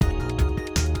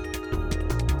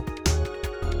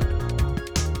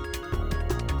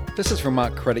This is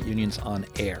Vermont Credit Unions on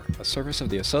Air, a service of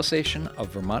the Association of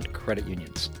Vermont Credit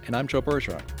Unions, and I'm Joe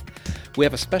Bergeron. We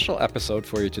have a special episode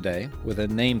for you today with a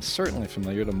name certainly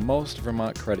familiar to most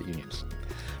Vermont credit unions.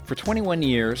 For 21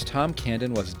 years, Tom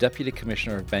Candon was Deputy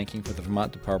Commissioner of Banking for the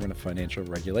Vermont Department of Financial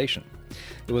Regulation.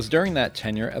 It was during that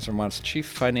tenure as Vermont's Chief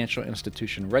Financial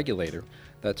Institution Regulator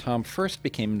that Tom first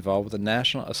became involved with the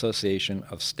National Association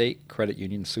of State Credit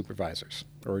Union Supervisors,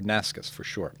 or NASCUS for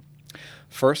short.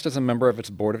 First as a member of its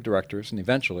board of directors and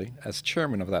eventually as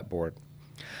chairman of that board.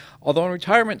 Although in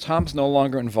retirement, Tom's no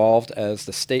longer involved as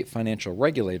the state financial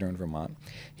regulator in Vermont,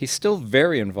 he's still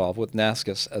very involved with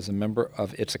NASCUS as a member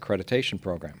of its accreditation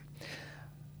program.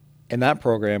 And that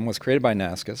program was created by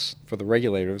NASCUS for the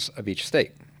regulators of each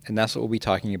state. And that's what we'll be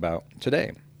talking about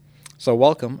today. So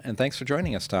welcome, and thanks for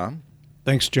joining us, Tom.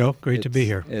 Thanks, Joe. Great to be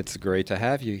here. It's great to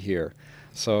have you here.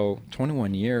 So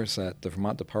 21 years at the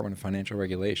Vermont Department of Financial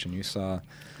Regulation, you saw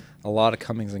a lot of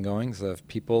comings and goings of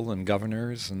people and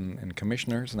governors and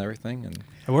commissioners and everything. And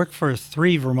I worked for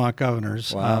 3 Vermont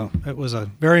governors. Wow. It was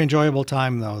a very enjoyable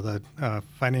time, though. The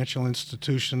financial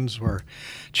institutions were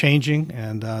changing,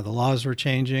 and the laws were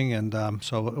changing, and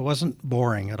so it wasn't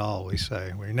boring at all, we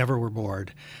say. We never were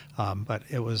bored, but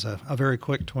it was a very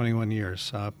quick 21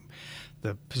 years.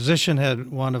 The position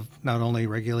had one of not only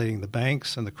regulating the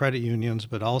banks and the credit unions,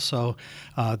 but also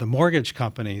the mortgage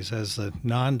companies as the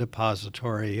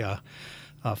non-depository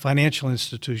financial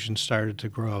institutions started to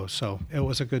grow. So it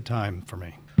was a good time for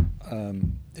me.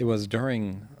 It was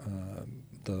during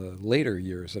the later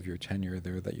years of your tenure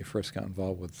there that you first got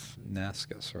involved with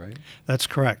NASCUS, right? That's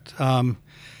correct.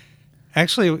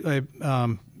 Actually,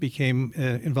 I became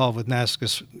involved with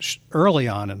NASCUS early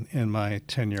on in my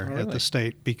tenure at the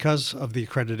state because of the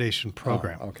accreditation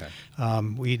program. Oh,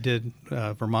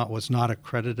 okay. Vermont was not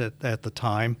accredited at the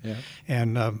time. Yeah.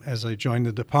 And as I joined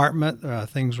the department,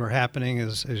 things were happening,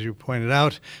 as you pointed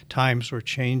out. Times were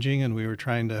changing, and we were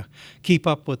trying to keep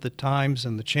up with the times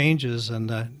and the changes. And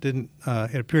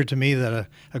it appeared to me that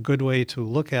a good way to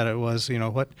look at it was,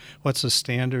 what's the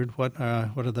standard? What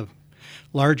are the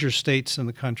larger states in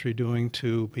the country doing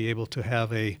to be able to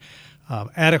have a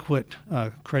adequate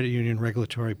credit union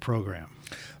regulatory program?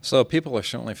 So people are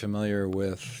certainly familiar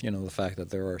with, the fact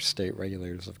that there are state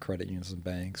regulators of credit unions and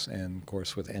banks, and of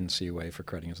course with NCUA for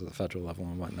credit unions at the federal level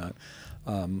and whatnot.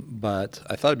 But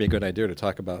I thought it'd be a good idea to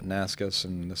talk about NASCUS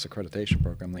and this accreditation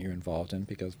program that you're involved in,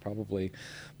 because probably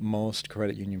most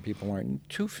credit union people aren't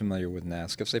too familiar with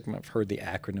NASCUS. They've heard the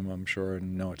acronym, I'm sure,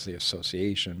 and know it's the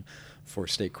Association for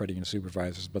State Credit Union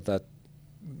Supervisors, but that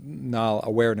now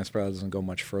awareness probably doesn't go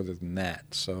much further than that.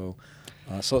 So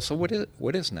what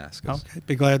is NASCUS? Okay,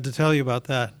 be glad to tell you about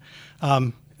that.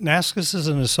 NASCUS is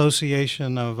an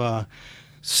association of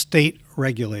state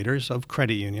regulators of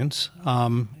credit unions.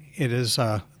 It is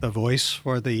the voice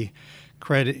for the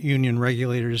credit union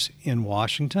regulators in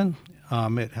Washington.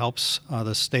 It helps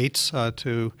the states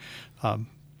to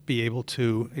be able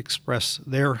to express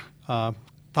their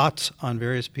thoughts on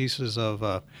various pieces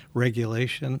of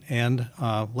regulation and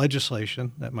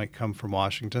legislation that might come from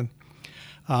Washington.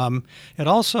 It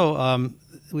also,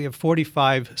 we have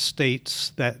 45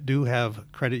 states that do have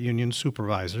credit union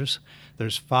supervisors.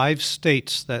 There's 5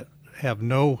 states that have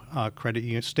no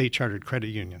state-chartered credit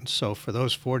unions. So for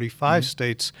those 45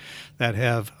 states that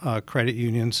have credit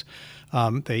unions,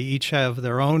 they each have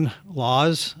their own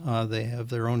laws, they have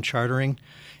their own chartering,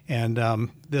 and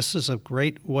this is a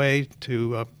great way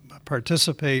to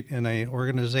participate in an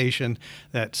organization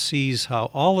that sees how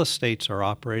all the states are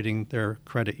operating their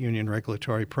credit union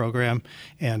regulatory program,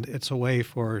 and it's a way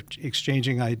for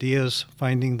exchanging ideas,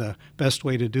 finding the best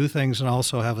way to do things, and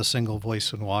also have a single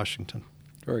voice in Washington.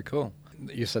 Very cool.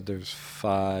 You said there's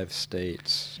 5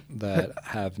 states that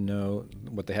have no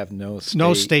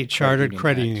state-chartered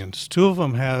credit unions. 2 of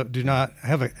them do not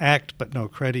have an act but no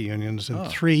credit unions, and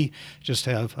 3 just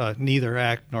have neither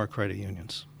act nor credit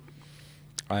unions.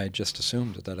 I just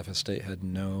assumed that if a state had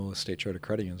no state-chartered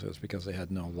credit unions, it was because they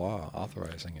had no law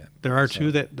authorizing it. There are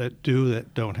 2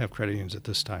 that don't have credit unions at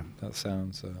this time. That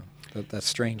sounds that's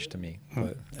strange to me.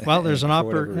 But well, there's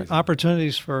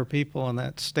opportunities for people in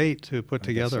that state to put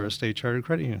together a state-chartered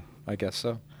credit union. I guess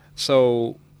so.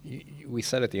 So we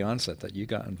said at the onset that you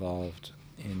got involved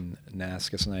in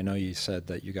NASCUS, and I know you said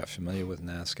that you got familiar with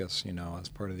NASCUS, as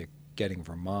part of the getting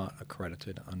Vermont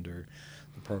accredited under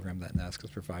the program that NASCUS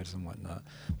provides and whatnot.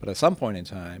 But at some point in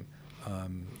time,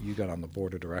 you got on the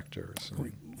board of directors.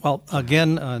 Well,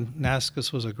 again,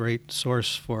 NASCUS was a great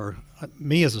source for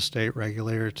me as a state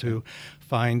regulator to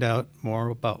find out more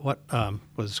about what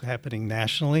was happening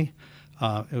nationally.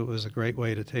 It was a great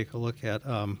way to take a look at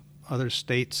other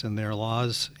states and their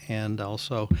laws, and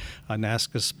also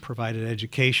NASCUS provided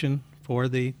education for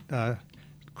the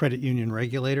credit union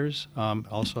regulators,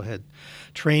 also had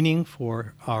training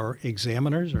for our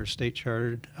examiners, our state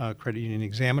chartered credit union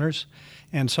examiners,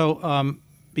 and so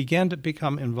began to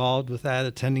become involved with that,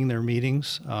 attending their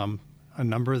meetings. A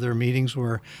number of their meetings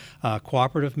were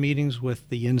cooperative meetings with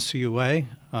the NCUA.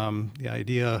 The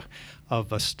idea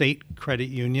of a state credit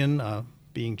union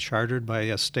being chartered by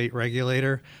a state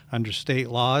regulator under state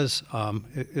laws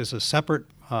is a separate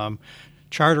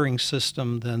chartering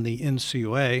system than the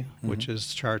NCUA, which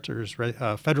is charters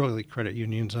federally credit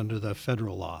unions under the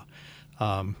federal law.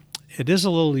 It is a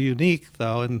little unique,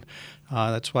 though, and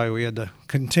that's why we had to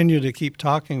continue to keep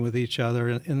talking with each other.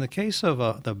 In the case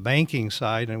of the banking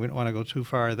side, and we don't want to go too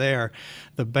far there,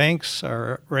 the banks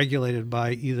are regulated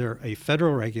by either a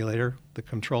federal regulator, the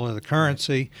control of the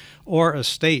currency, or a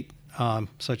state,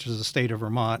 such as the state of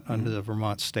Vermont under the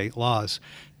Vermont state laws.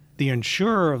 The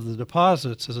insurer of the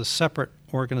deposits is a separate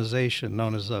organization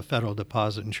known as the Federal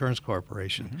Deposit Insurance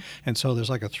Corporation. And so there's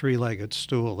like a three-legged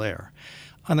stool there.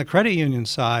 On the credit union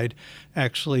side,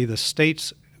 actually the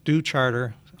states do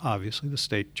charter, obviously the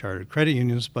state chartered credit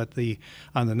unions, but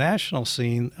on the national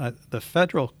scene, the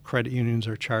federal credit unions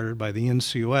are chartered by the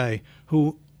NCUA,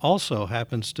 who also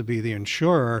happens to be the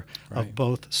insurer of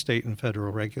both state and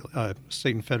federal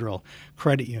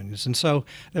credit unions. And so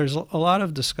there's a lot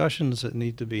of discussions that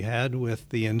need to be had with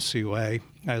the NCUA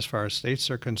as far as states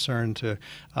are concerned to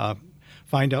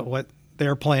find out what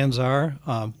their plans are.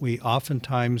 We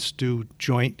oftentimes do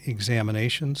joint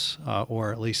examinations,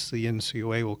 or at least the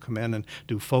NCUA will come in and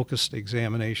do focused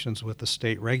examinations with the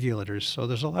state regulators. So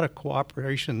there's a lot of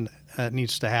cooperation that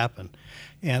needs to happen.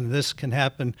 And this can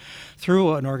happen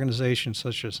through an organization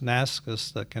such as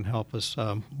NASCUS that can help us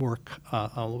work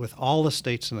with all the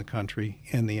states in the country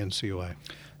in the NCUA.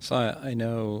 So I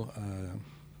know,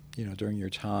 during your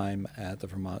time at the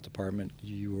Vermont Department,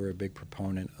 you were a big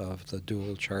proponent of the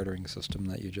dual chartering system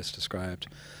that you just described,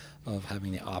 of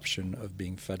having the option of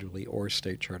being federally or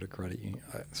state chartered credit union,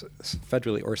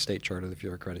 federally or state chartered if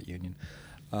you're a credit union.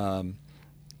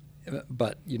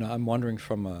 But I'm wondering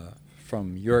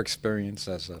from your experience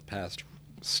as a past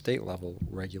state level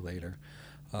regulator,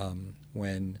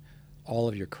 when all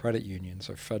of your credit unions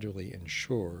are federally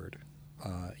insured,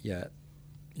 yet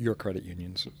your credit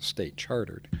union's state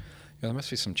chartered. There must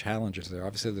be some challenges there.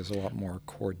 Obviously, there's a lot more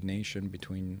coordination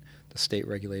between the state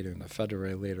regulator and the federal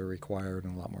regulator required,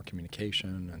 and a lot more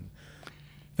communication. And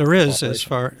there is, as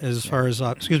far as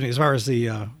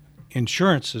the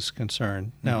insurance is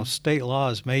concerned. Now, state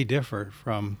laws may differ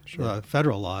from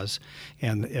federal laws,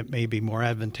 and it may be more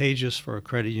advantageous for a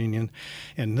credit union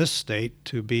in this state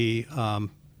to be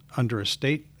under a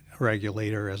state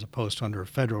regulator as opposed to under a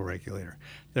federal regulator.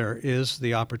 There is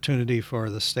the opportunity for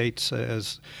the states,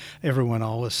 as everyone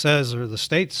always says, or the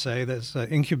states say, there's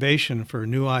incubation for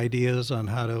new ideas on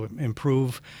how to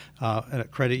improve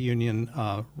credit union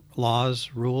laws,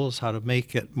 rules, how to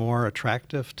make it more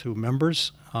attractive to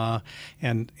members.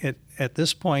 And at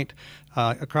this point,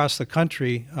 across the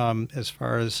country, as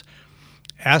far as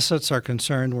assets are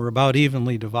concerned, we're about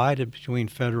evenly divided between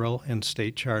federal and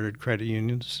state chartered credit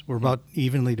unions. We're about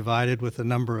evenly divided with the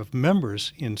number of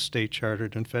members in state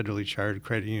chartered and federally chartered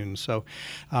credit unions. So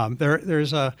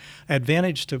there's a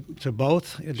advantage to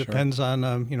both. It depends on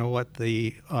what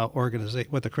the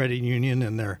what the credit union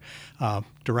and their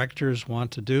directors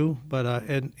want to do. But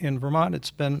in Vermont,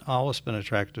 it's always been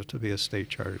attractive to be a state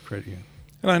chartered credit union.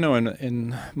 And I know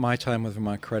in my time with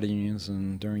Vermont credit unions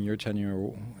and during your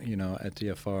tenure, at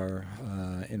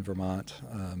DFR in Vermont,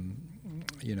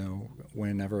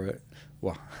 whenever a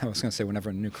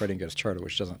new credit union gets chartered,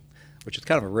 which is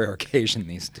kind of a rare occasion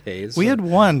these days. We had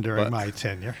one during my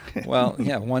tenure. Well,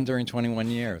 yeah, one during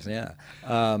 21 years, yeah.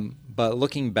 But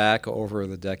looking back over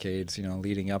the decades,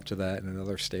 leading up to that in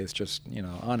other states, just,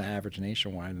 on average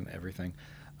nationwide and everything,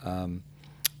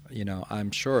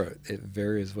 I'm sure it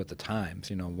varies with the times.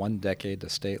 One decade the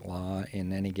state law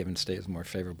in any given state is more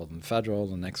favorable than federal.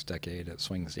 The next decade it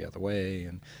swings the other way,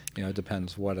 and it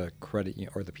depends what a credit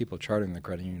or the people chartering the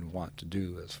credit union want to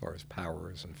do as far as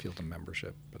powers and field of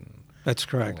membership. And that's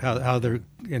correct. How their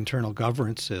internal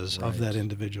governance is of that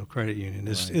individual credit union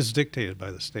is dictated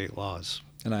by the state laws.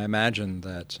 And I imagine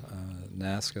that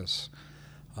NASCUS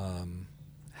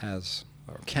has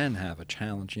or can have a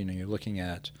challenge. You're looking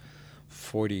at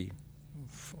 40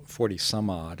 some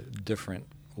odd different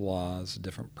laws,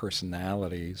 different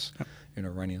personalities,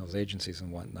 running those agencies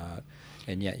and whatnot,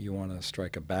 and yet you want to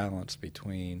strike a balance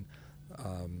between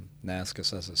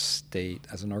NASCUS as a state,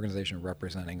 as an organization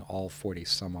representing all 40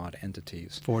 some odd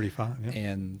entities, 45, yeah.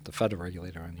 and the federal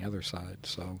regulator on the other side.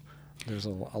 So there's a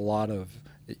lot of,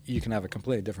 you can have a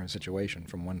completely different situation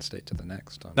from one state to the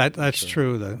next. That's sure.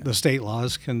 true. The state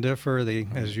laws can differ.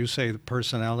 As you say, the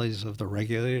personalities of the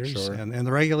regulators. Sure. And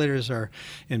the regulators are,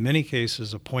 in many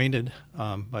cases, appointed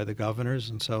by the governors,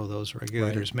 and so those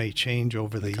regulators may change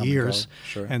over the years.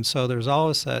 Sure. And so there's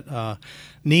always that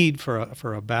need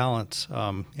for a balance,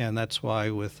 and that's why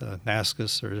with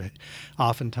NASCUS,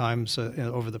 oftentimes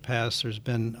over the past, there's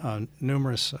been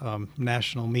numerous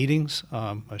national meetings,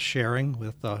 a sharing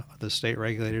with the state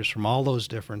regulators from all those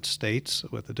different states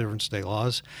with the different state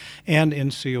laws, and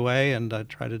NCUA, and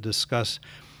try to discuss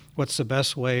what's the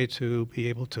best way to be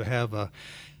able to have a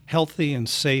healthy and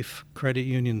safe credit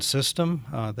union system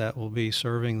that will be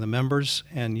serving the members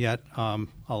and yet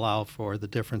allow for the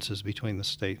differences between the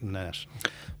state and national.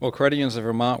 Well, Credit Unions of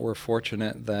Vermont, we're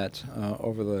fortunate that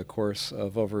over the course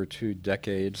of over 2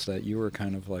 decades that you were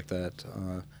kind of like that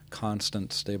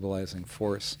constant stabilizing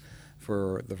force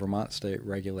for the Vermont state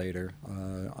regulator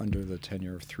under the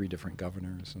tenure of 3 different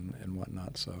governors and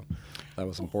whatnot. So that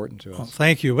was important to us. Well,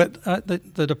 thank you. But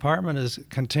the department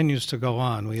continues to go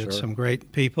on. We had Sure. some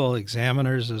great people,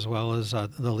 examiners, as well as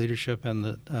the leadership in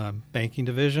the banking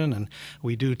division, and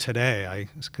we do today. I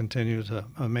continue to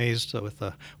amazed with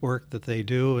the work that they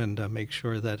do and make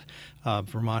sure that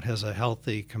Vermont has a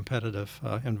healthy, competitive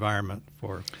environment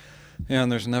for. Yeah,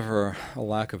 and there's never a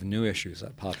lack of new issues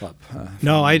that pop up.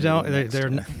 No, I don't.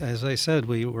 They're, as I said,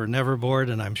 we were never bored,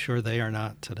 and I'm sure they are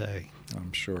not today.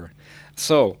 I'm sure.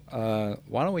 So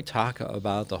why don't we talk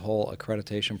about the whole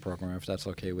accreditation program, if that's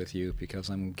okay with you, because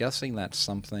I'm guessing that's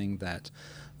something that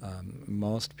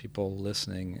most people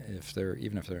listening,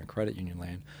 even if they're in credit union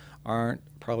land, aren't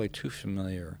probably too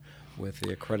familiar with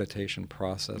the accreditation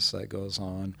process that goes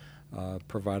on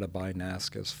provided by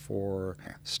NASCUS for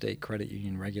state credit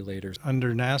union regulators.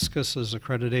 Under NASCUS's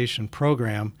accreditation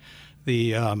program,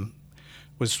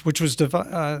 which was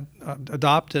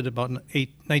adopted about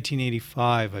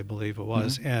 1985, I believe it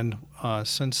was, and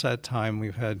since that time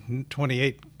we've had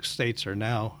 28 states are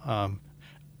now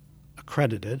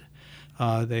accredited.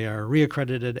 They are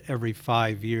reaccredited every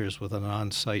 5 years with an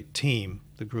on-site team,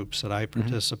 the groups that I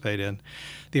participate in.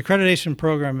 The accreditation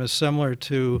program is similar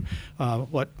to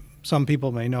what some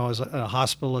people may know as a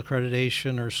hospital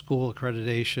accreditation or school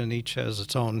accreditation. Each has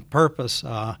its own purpose,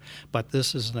 but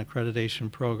this is an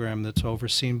accreditation program that's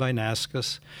overseen by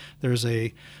NASCUS. There's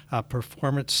a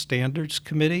performance standards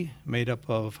committee made up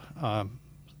of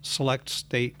select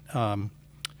state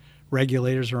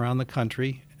regulators around the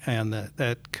country, and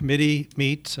that committee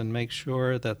meets and makes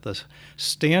sure that the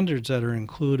standards that are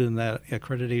included in that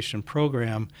accreditation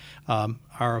program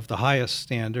are of the highest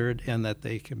standard and that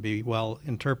they can be well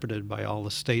interpreted by all the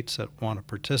states that want to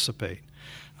participate.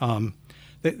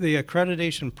 The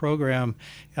accreditation program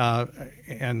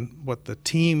and what the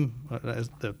team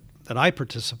that I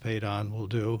participate on will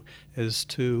do is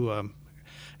to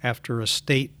after a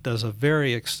state does a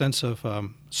very extensive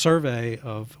survey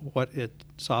of what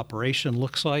its operation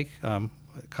looks like,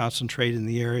 concentrate in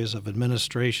the areas of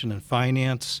administration and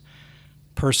finance,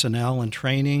 personnel and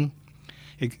training,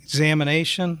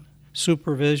 examination,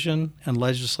 supervision, and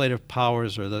legislative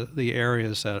powers are the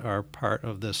areas that are part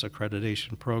of this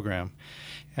accreditation program.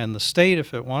 And the state,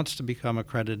 if it wants to become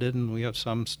accredited, and we have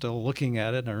some still looking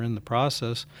at it and are in the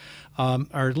process,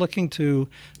 are looking to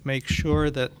make sure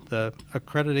that the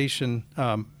accreditation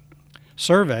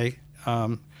survey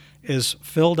is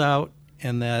filled out,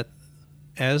 and that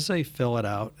as they fill it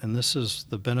out, and this is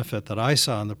the benefit that I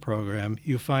saw in the program,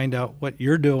 you find out what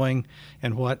you're doing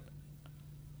and what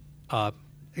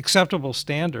acceptable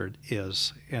standard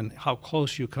is and how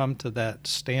close you come to that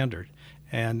standard.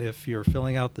 And if you're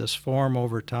filling out this form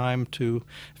over time to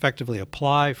effectively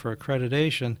apply for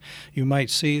accreditation, you might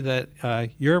see that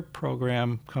your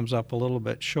program comes up a little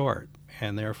bit short,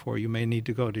 and therefore you may need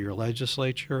to go to your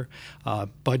legislature,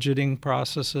 budgeting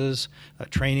processes,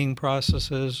 training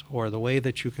processes, or the way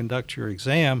that you conduct your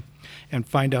exam, and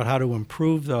find out how to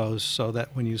improve those so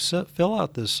that when you fill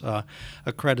out this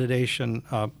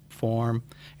accreditation form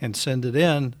and send it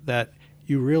in, that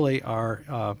you really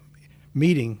are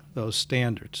meeting those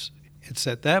standards. It's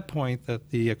at that point that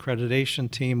the accreditation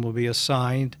team will be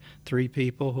assigned 3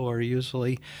 people who are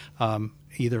usually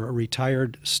either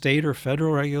retired state or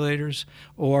federal regulators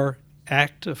or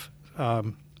active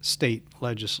state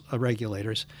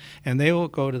regulators, and they will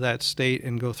go to that state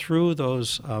and go through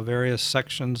those various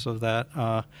sections of that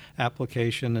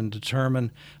application and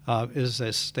determine is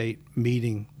this state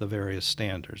meeting the various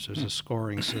standards. There's a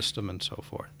scoring system and so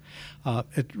forth.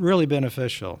 It's really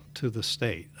beneficial to the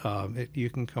state. You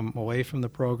can come away from the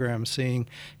program seeing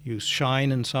you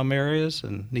shine in some areas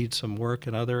and need some work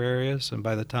in other areas, and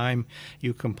by the time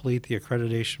you complete the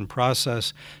accreditation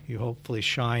process, you hopefully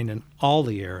shine in all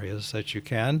the areas that you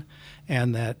can,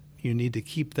 and that you need to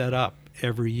keep that up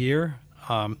every year.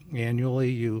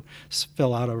 Annually, you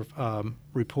fill out a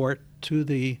report to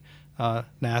the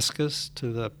NASCUS,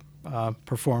 to the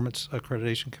Performance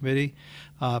Accreditation Committee,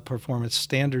 Performance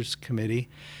Standards Committee,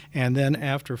 and then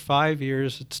after 5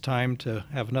 years, it's time to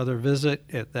have another visit.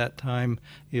 At that time,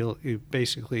 you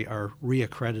basically are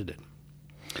reaccredited.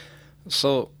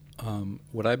 So,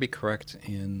 would I be correct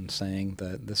in saying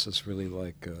that this is really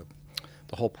like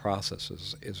the whole process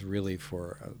is really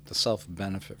for the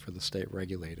self-benefit for the state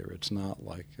regulator? It's not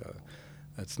like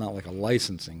a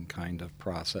licensing kind of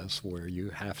process where you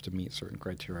have to meet certain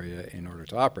criteria in order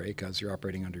to operate, because you're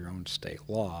operating under your own state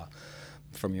law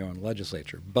from your own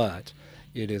legislature. But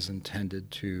it is intended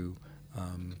to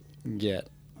get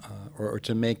or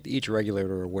to make each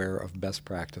regulator aware of best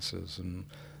practices and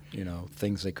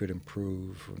things they could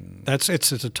improve.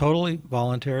 It's a totally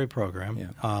voluntary program,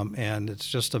 yeah. And it's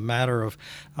just a matter of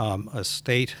a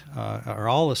state or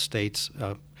all the states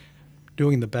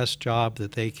doing the best job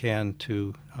that they can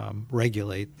to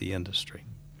regulate the industry.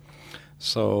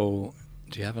 So,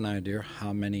 do you have an idea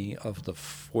how many of the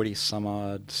 40 some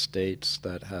odd states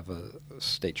that have a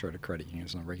state chartered credit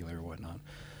unions and a regulator and whatnot,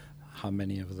 how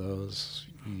many of those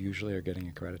usually are getting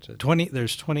accredited?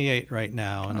 There's 28 right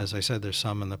now, and as I said, there's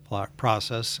some in the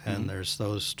process, and there's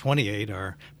those 28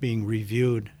 are being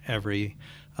reviewed every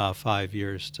 5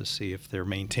 years to see if they're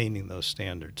maintaining those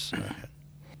standards.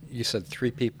 You said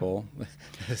 3 people.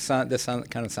 This kind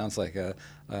of sounds like a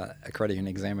credit union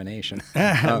examination.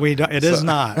 It is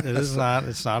not.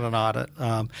 It's not an audit.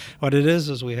 What it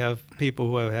is we have people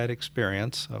who have had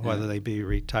experience, whether they be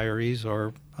retirees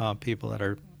or people that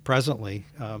are presently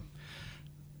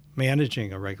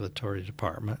managing a regulatory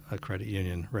department, a credit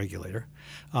union regulator,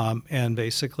 and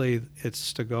basically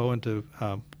it's to go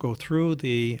through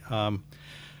the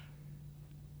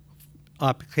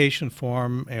application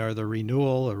form or the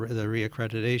renewal or the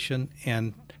reaccreditation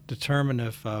and determine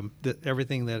if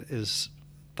everything that is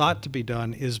thought to be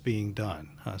done is being done.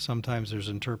 Sometimes there's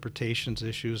interpretations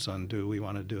issues on do we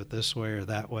want to do it this way or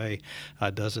that way?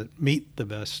 Does it meet the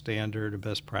best standard or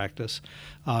best practice?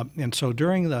 And so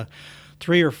during the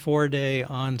 3 or 4 day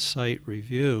on-site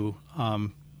review,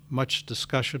 much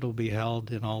discussion will be held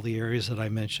in all the areas that I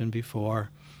mentioned before,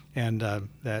 and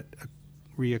that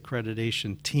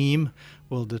reaccreditation team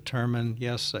will determine,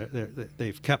 yes,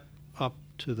 they've kept up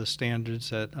to the standards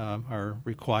that are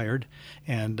required,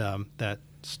 and that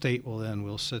state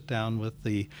will sit down with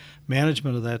the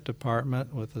management of that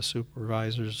department, with the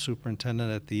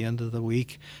superintendent at the end of the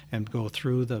week, and go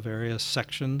through the various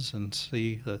sections and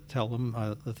tell them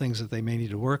the things that they may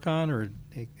need to work on, or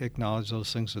acknowledge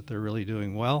those things that they're really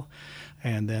doing well.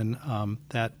 And then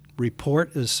that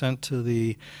report is sent to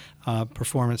the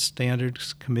Performance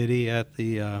Standards Committee at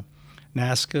the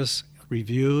NASCUS,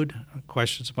 reviewed,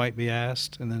 questions might be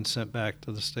asked, and then sent back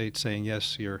to the state saying,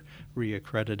 yes, you're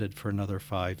reaccredited for another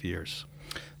 5 years.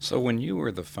 So when you were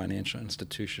the financial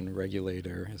institution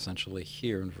regulator, essentially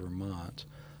here in Vermont,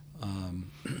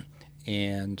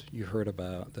 and you heard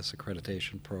about this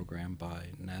accreditation program by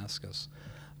NASCUS,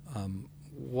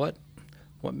 what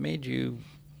made you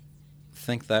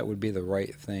think that would be the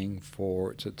right thing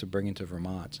to bring into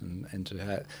Vermont and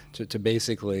to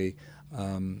basically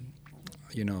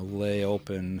lay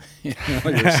open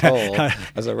your soul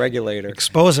as a regulator,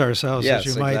 expose ourselves, yes,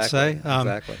 as you might say.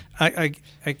 Exactly.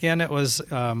 Again, it was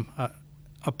a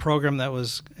program that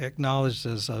was acknowledged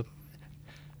as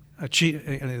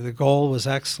the goal was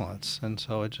excellence, and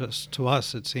so to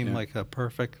us it seemed like a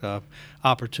perfect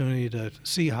opportunity to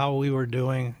see how we were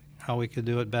doing, how we could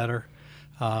do it better,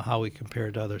 how we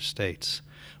compared to other states.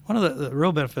 One of the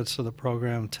real benefits of the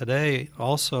program today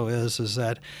also is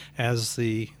that as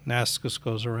the NASCUS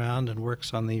goes around and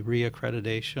works on the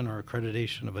reaccreditation or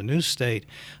accreditation of a new state,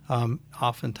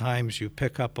 oftentimes you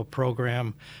pick up a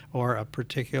program or a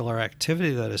particular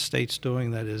activity that a state's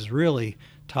doing that is really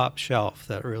top shelf,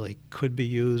 that really could be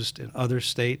used in other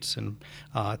states and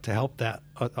to help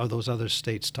those other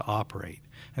states to operate.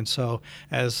 And so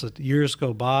as the years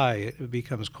go by, it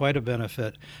becomes quite a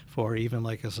benefit for even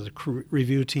like as a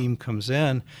review team comes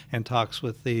in and talks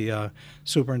with the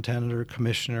superintendent or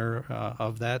commissioner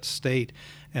of that state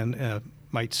and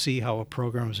might see how a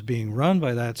program is being run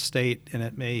by that state, and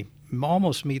it may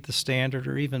almost meet the standard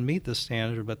or even meet the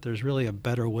standard, but there's really a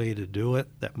better way to do it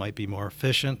that might be more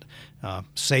efficient,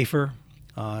 safer,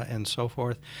 and so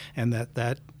forth, and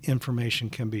that information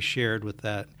can be shared with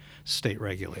that state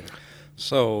regulator.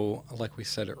 So, like we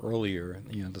said earlier,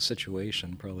 the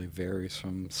situation probably varies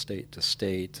from state to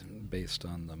state based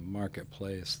on the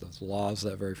marketplace, those laws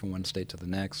that vary from one state to the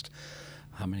next,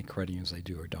 how many credit unions they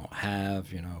do or don't have,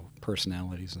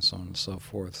 personalities and so on and so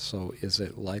forth. So is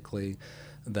it likely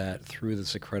that through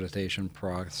this accreditation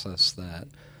process that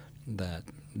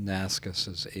NASCUS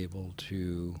is able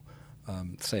to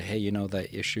say, hey,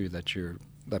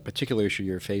 that particular issue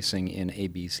you're facing in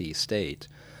ABC state,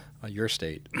 your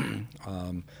state,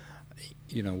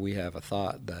 we have a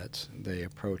thought that they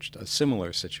approached a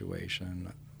similar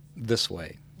situation this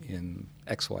way in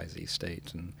XYZ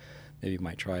state, and maybe you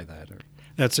might try that.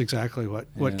 That's exactly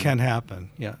what can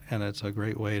happen, yeah, and it's a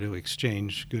great way to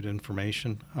exchange good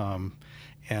information.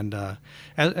 And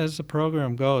as the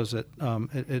program goes,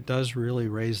 it does really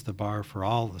raise the bar for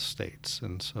all the states,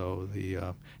 and so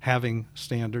the having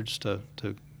standards to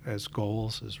as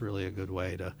goals is really a good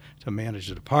way to manage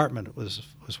the department. Was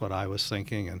what I was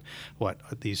thinking, and what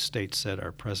these states said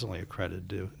are presently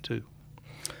accredited to.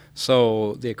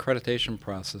 So the accreditation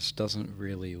process doesn't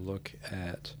really look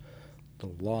at the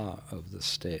law of the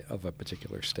state, of a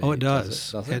particular state. Oh, it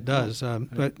does. It does. Oh.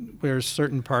 But there's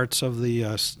certain parts of the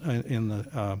in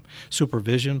the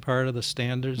supervision part of the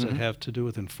standards that have to do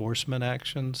with enforcement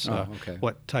actions. Okay.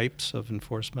 What types of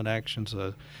enforcement actions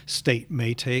a state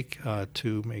may take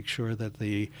to make sure that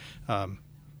the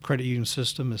credit union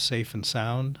system is safe and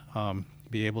sound.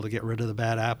 Be able to get rid of the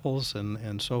bad apples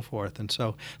and so forth. And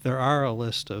so there are a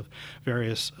list of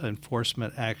various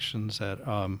enforcement actions that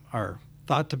are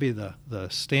thought to be the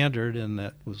standard, and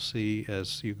that we'll see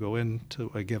as you go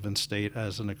into a given state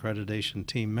as an accreditation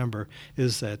team member,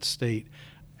 is that state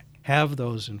have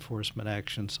those enforcement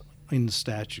actions in the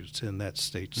statutes, in that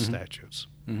state's statutes.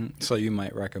 Mm-hmm. So you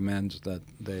might recommend that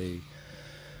they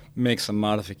make some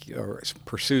or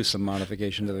pursue some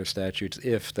modification to their statutes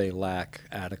if they lack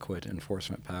adequate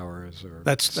enforcement powers, or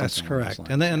that's correct.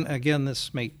 And then again,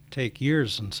 this may take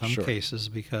years in some Sure. cases,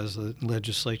 because the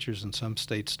legislatures in some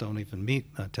states don't even meet.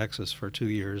 Texas for 2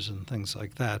 years and things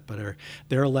like that, but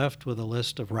they're left with a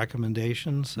list of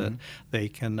recommendations that they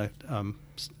can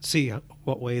see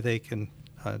what they can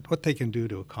do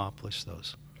to accomplish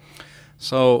those.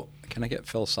 So can I get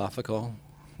philosophical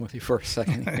with you for a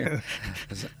second here?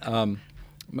 And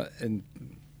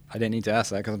I didn't need to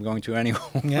ask that because I'm going to anyway.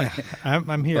 Yeah,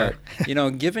 I'm here.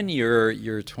 But, given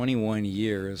your 21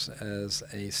 years as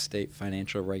a state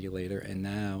financial regulator, and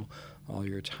now all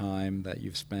your time that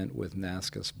you've spent with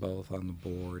NASCUS, both on the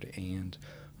board and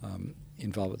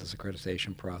involved with this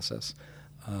accreditation process,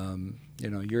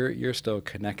 you're still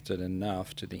connected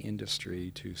enough to the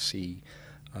industry to see,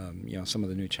 some of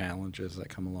the new challenges that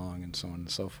come along and so on and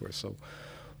so forth. So,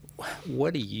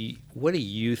 what do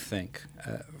you think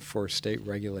for state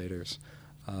regulators,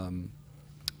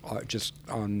 just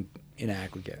in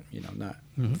aggregate? Not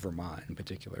Vermont in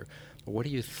particular, but what do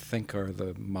you think are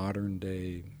the modern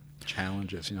day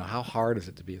challenges? How hard is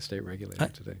it to be a state regulator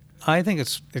today? I think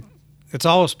it's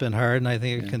always been hard, and I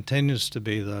think it continues to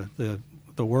be.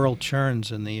 The world churns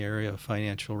in the area of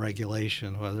financial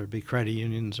regulation, whether it be credit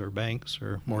unions or banks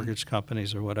or mortgage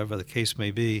companies or whatever the case may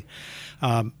be.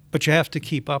 But you have to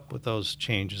keep up with those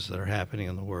changes that are happening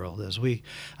in the world.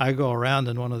 I go around,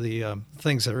 and one of the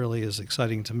things that really is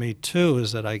exciting to me too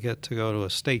is that I get to go to a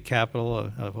state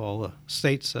capital of all the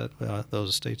states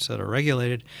those states that are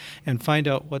regulated, and find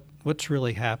out what's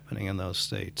really happening in those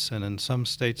states. And in some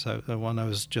states, the one I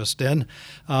was just in,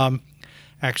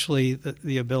 actually,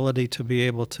 the ability to be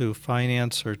able to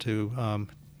finance or to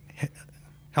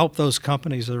help those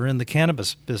companies that are in the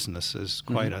cannabis business is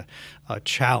quite a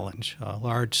challenge. A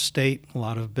large state, a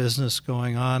lot of business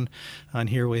going on, and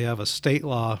here we have a state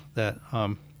law that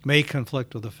may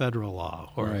conflict with the federal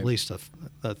law, or at least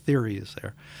the theory is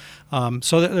there.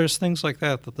 So there's things like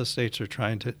that the states are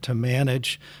trying to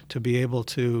manage, to be able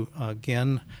to,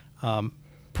 again,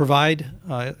 provide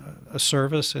a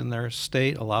service in their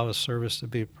state, allow a service to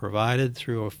be provided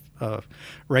through a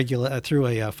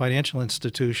financial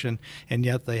institution, and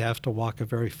yet they have to walk a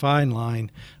very fine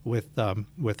line with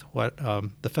what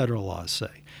the federal laws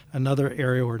say. Another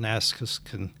area where NASCUS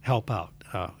can help out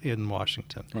in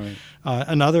Washington. Right.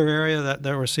 Another area that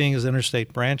we're seeing is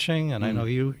interstate branching, and I know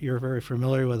you're very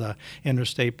familiar with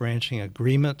interstate branching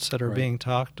agreements that are being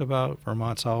talked about.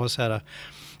 Vermont's always had a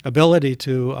ability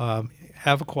to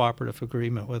have a cooperative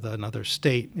agreement with another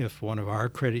state if one of our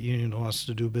credit union wants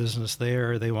to do business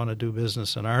there, or they want to do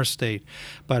business in our state.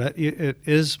 But it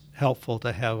is helpful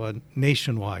to have a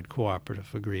nationwide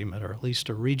cooperative agreement, or at least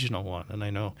a regional one. And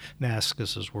I know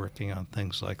NASCUS is working on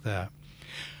things like that.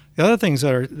 The other things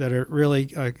that are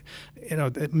really,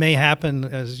 it may happen,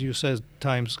 as you said,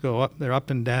 times go up. They're up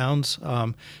and downs.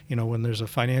 When there's a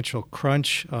financial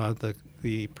crunch,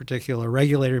 the particular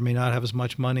regulator may not have as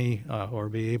much money or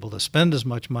be able to spend as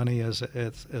much money as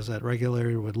that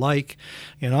regulator would like.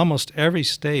 In almost every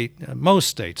state, most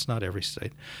states, not every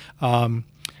state,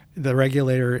 the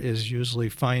regulator is usually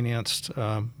financed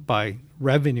by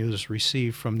revenues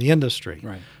received from the industry.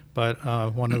 Right.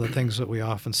 But one of the things that we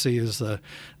often see is the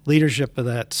leadership of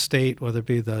that state, whether it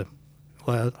be the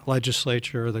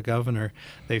legislature or the governor,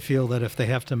 they feel that if they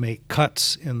have to make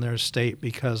cuts in their state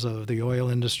because of the oil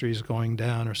industries going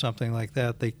down or something like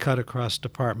that, they cut across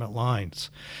department lines.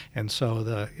 And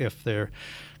so if they're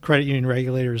credit union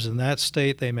regulators in that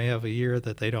state, they may have a year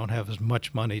that they don't have as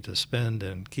much money to spend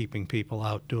in keeping people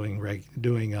out doing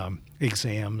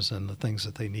exams and the things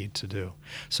that they need to do.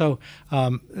 So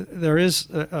there is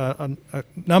a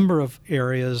number of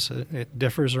areas. It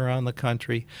differs around the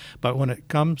country, but when it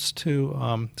comes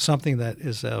to something that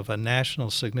is of a national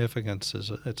significance,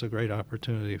 it's a great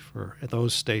opportunity for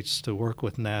those states to work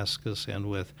with NASCUS and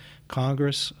with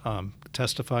Congress,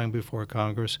 testifying before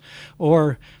Congress,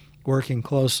 or working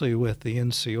closely with the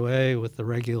NCUA, with the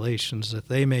regulations that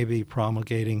they may be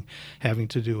promulgating having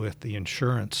to do with the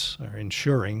insurance or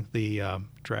insuring the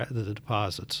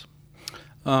deposits.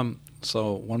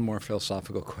 So one more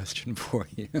philosophical question for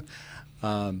you. It's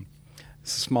a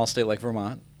small state like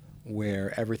Vermont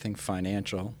where everything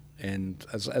financial and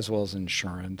as well as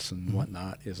insurance and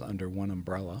whatnot is under one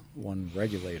umbrella, one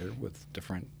regulator with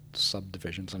different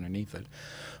subdivisions underneath it,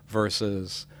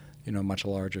 versus much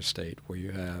larger state where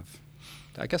you have,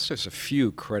 I guess there's a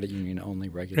few credit union only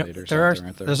regulators.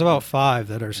 Aren't there? There's about 5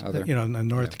 that are, in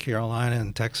North Carolina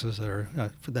and Texas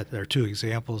that are 2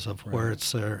 examples of where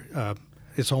it's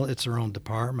their own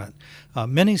department.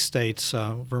 Many states,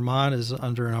 Vermont is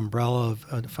under an umbrella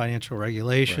of financial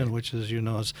regulation, which is,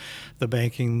 is the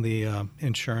banking, the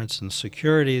insurance, and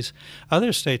securities.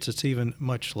 Other states, it's even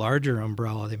much larger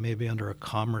umbrella. They may be under a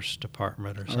commerce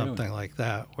department or something like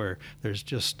that, where there's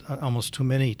just almost too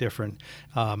many different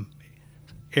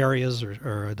areas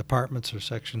or departments or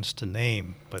sections to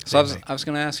name. But so I was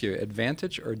going to ask you,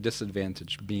 advantage or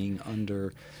disadvantage being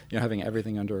under, having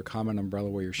everything under a common umbrella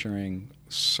where you're sharing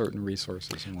certain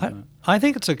resources and whatnot? I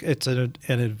think it's an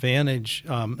advantage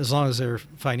as long as they're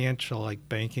financial, like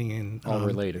banking and all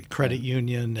related, credit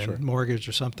union and mortgage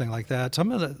or something like that.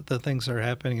 Some of the things that are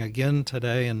happening again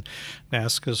today, and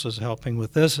NASCUS is helping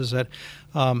with this, is that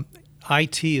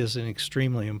IT is an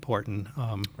extremely important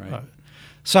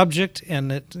subject, and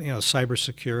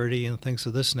cybersecurity and things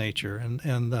of this nature.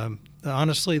 And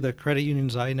honestly, the credit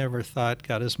unions I never thought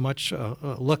got as much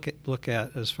look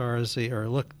at as far as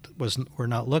were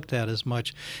not looked at as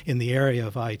much in the area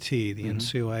of IT. The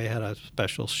NCUA had a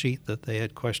special sheet that they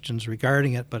had questions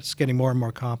regarding it, but it's getting more and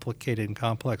more complicated and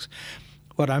complex.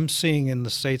 What I'm seeing in the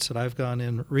states that I've gone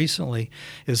in recently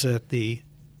is that the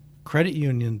credit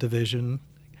union division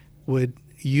would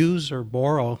use or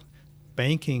borrow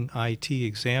banking IT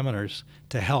examiners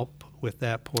to help with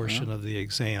that portion of the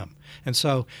exam. And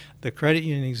so the credit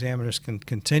union examiners can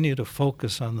continue to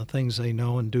focus on the things they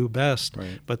know and do best,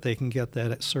 but they can get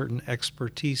that certain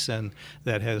expertise in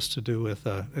that has to do with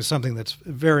something that's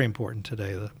very important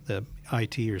today, the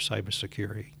IT or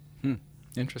cybersecurity.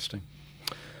 Interesting.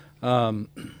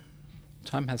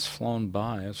 Time has flown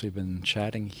by as we've been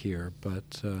chatting here,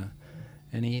 but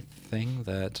anything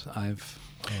that I've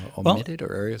omitted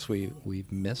or areas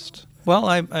we've missed? Well,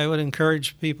 I would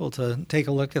encourage people to take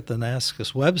a look at the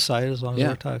NASCUS website as long as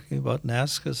we're talking about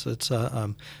NASCUS. It's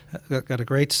got a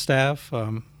great staff.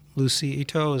 Lucy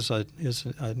Ito is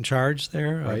in charge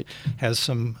there. Has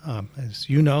some, as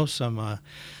you know, some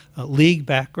league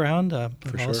background.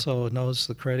 Also knows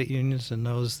the credit unions and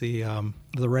knows the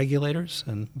regulators,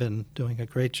 and been doing a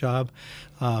great job.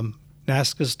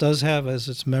 NASCUS does have as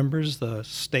its members the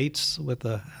states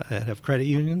that have credit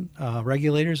union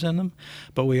regulators in them,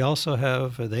 but we also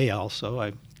have,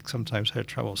 I sometimes had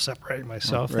trouble separating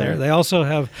myself there. They also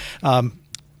have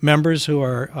members who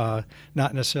are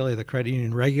not necessarily the credit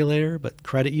union regulator, but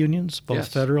credit unions, both Yes.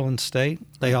 federal and state.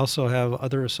 They also have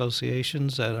other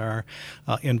associations that are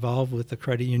involved with the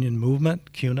credit union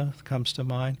movement. CUNA comes to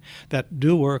mind, that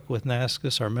do work with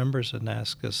NASCUS, are members of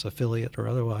NASCUS, affiliate or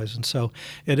otherwise. And so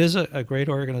it is a great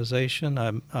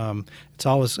organization. It's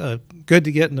always good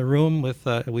to get in the room with,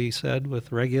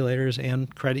 with regulators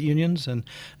and credit unions and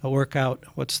work out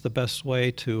what's the best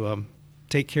way to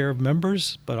take care of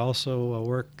members, but also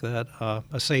work that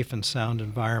a safe and sound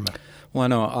environment. Well, I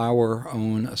know our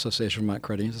own Association of Vermont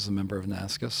Credit Unions is a member of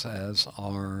NASCUS, as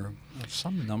are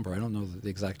some number, I don't know the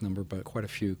exact number, but quite a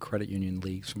few credit union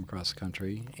leagues from across the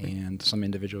country and some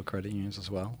individual credit unions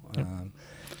as well. Yep.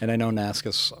 And I know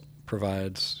NASCUS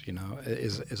provides,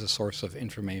 is a source of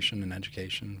information and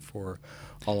education for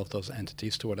all of those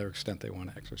entities to whatever extent they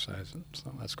want to exercise it.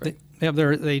 So that's great.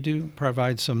 They do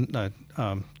provide quite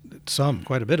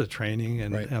a bit of training,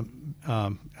 and Right.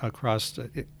 Across,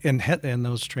 and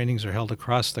those trainings are held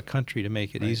across the country to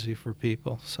make it Right. easy for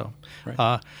people. So,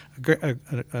 Right.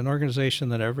 an organization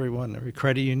that every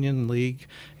credit union, league,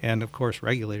 and of course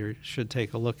regulator should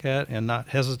take a look at and not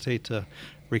hesitate to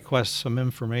request some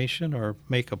information or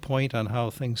make a point on how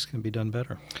things can be done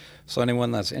better. So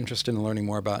anyone that's interested in learning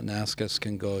more about NASCUS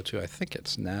can go to, I think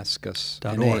it's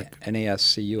NASCUS.org.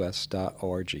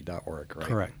 NASCUS.org, right?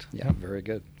 Correct. Yeah, Yep. very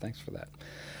good. Thanks for that.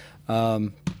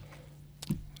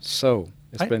 So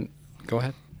it's been, go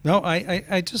ahead. No,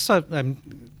 I just thought I'd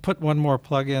put one more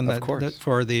plug in. Of course. That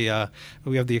for we have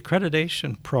the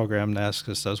accreditation program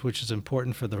NASCUS does, which is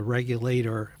important for the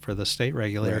regulator, for the state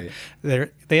regulator.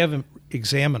 Right. They have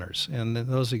examiners, and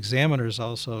those examiners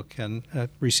also can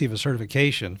receive a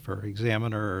certification for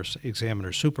examiner or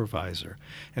examiner supervisor.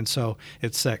 And so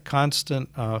it's that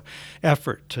constant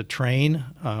effort to train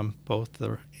both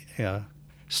the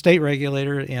state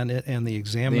regulator and the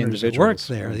examiners that work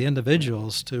there, right. the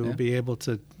individuals, to Yeah. be able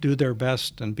to do their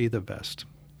best and be the best.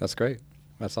 That's great.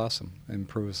 That's awesome. It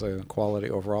improves the quality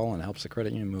overall and helps the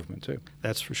credit union movement too.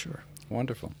 That's for sure.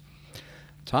 Wonderful.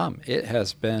 Tom, it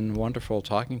has been wonderful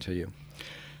talking to you.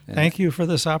 And Thank you for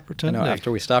this I opportunity. know after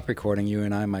we stop recording, you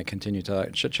and I might continue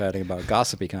chit-chatting about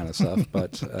gossipy kind of stuff,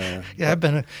 but... I've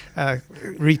been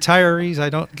retirees.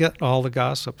 I don't get all the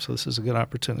gossip, so this is a good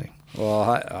opportunity. Well,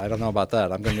 I don't know about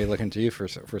that. I'm going to be looking to you for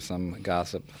some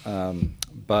gossip.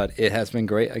 But it has been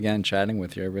great, again, chatting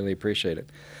with you. I really appreciate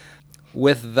it.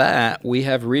 With that, we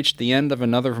have reached the end of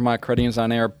another Vermont Credit Unions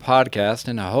On Air podcast,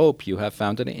 and I hope you have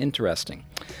found it interesting.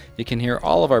 You can hear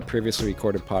all of our previously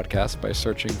recorded podcasts by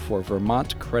searching for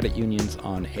Vermont Credit Unions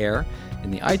On Air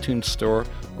in the iTunes Store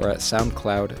or at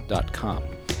SoundCloud.com.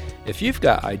 If you've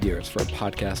got ideas for a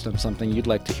podcast on something you'd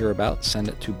like to hear about, send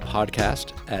it to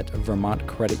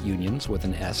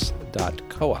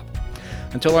podcast@VermontCreditUnions.coop.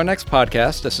 Until our next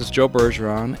podcast, this is Joe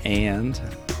Bergeron and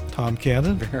Tom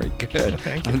Camden. very good.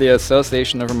 Thank you. Of the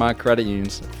Association of Vermont Credit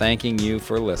Unions, thanking you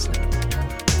for listening.